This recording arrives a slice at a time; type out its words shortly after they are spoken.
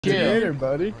here,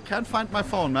 buddy? Can't find my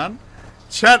phone, man.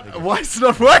 Chat, why is it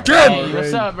not working? Hey,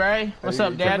 what's up, Ray? What's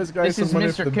up, Dad? This is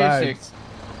Mr. Acoustic.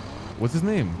 What's his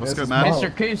name? What's good, man? Mr.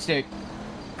 Acoustic.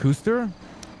 Cooster?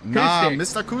 Nah,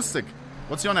 Mr. Acoustic.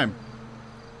 What's your name?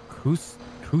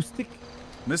 Acoustic?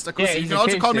 Mr. Acoustic. Yeah, You can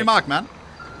also call me Mark, man.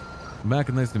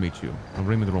 Mac, nice to meet you. I'm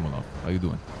Raymond Romanov. How you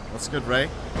doing? What's good, Ray?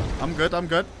 I'm good. I'm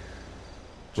good.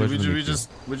 We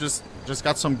just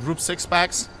got some group 6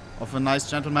 packs of a nice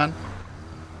gentleman.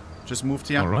 Just moved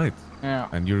here. All right. Yeah.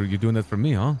 And you're doing that for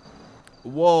me, huh?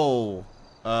 Whoa.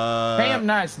 Pay him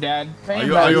nice, Dad. Pay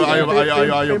him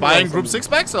Are you buying group 6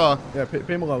 packs or? Yeah, pay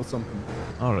him a little something.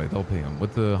 All right, I'll pay him.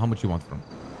 How much you want from?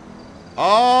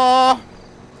 Oh.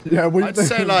 Yeah, what I'd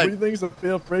say like. What do you think is a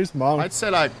fair price, Mom? I'd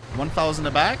say like 1,000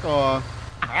 a bag or.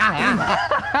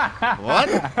 What?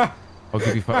 I'll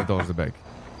give you $5 a bag.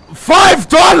 $5?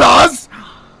 That's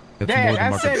Dad, more than I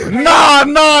market said. price.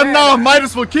 No. Might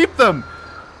as well keep them.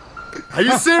 Are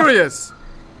you serious?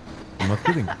 I'm not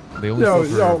kidding. They only sell for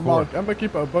Yo, $4. Mark, I'm gonna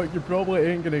keep it a buck. You probably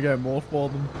ain't gonna get more for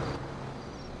them.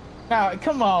 No,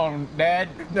 come on, Dad.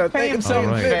 No, Pay him something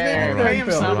Alright, fair. alright. Pay him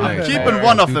something Alright. I'm fair. keeping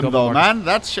one of Do them double though, market. man.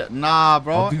 That's shit. Nah,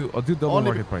 bro. I'll do double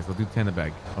Only market price. I'll do 10 a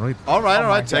bag. All right. Alright, Oh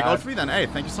alright. my Take all God. 3 then. Hey,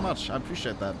 thank you so much. I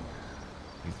appreciate that.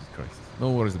 Jesus Christ.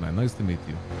 No worries, man. Nice to meet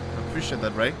you. I appreciate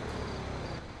that, Ray.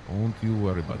 Don't you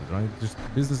worry about it, right? Just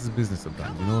business is business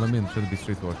sometimes. You know what I mean? Try to be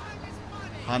straightforward.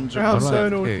 100%. I'm so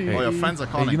Alright, naughty. hey, hey. Oh, your friends are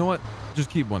calling. Hey, you know what? Just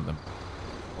keep one of them.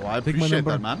 Oh, I Take my appreciate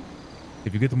number. that, man.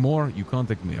 If you get more, you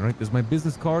contact me, all right? This is my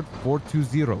business card,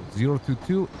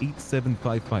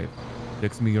 420-022-8755.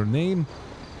 Text me your name,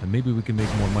 and maybe we can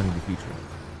make more money in the future.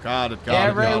 Got it, Yeah, got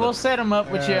it, Ray, got we'll it. set him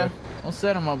up with you. We'll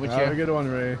set him up with Have a you. good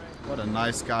one, Ray. What a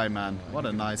nice guy, man. What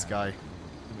a nice guy.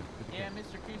 Yeah,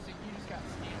 Mr. Acoustic, you just got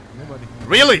scammed. Nobody.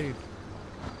 Really? You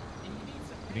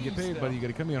can get paid, buddy. You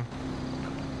gotta come here.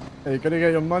 Hey, you gotta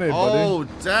get your money, buddy. Oh,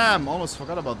 damn. Almost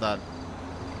forgot about that.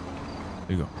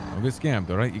 There you go. Don't get scammed,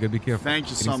 all right? You gotta be careful. Thank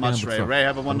you Getting so much, scammed Ray. sucks. Ray,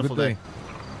 have a good wonderful day.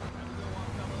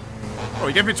 Oh,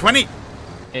 you gave me 20.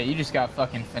 Yeah, you just got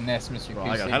fucking finesse, Mr. Bro, I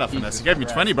Acoustic. got hella finesse. Jesus You gave me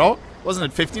Christ. 20, bro. Wasn't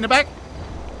it 15 a bag?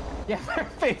 Yeah,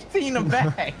 15 a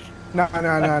bag.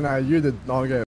 Nah, you did not get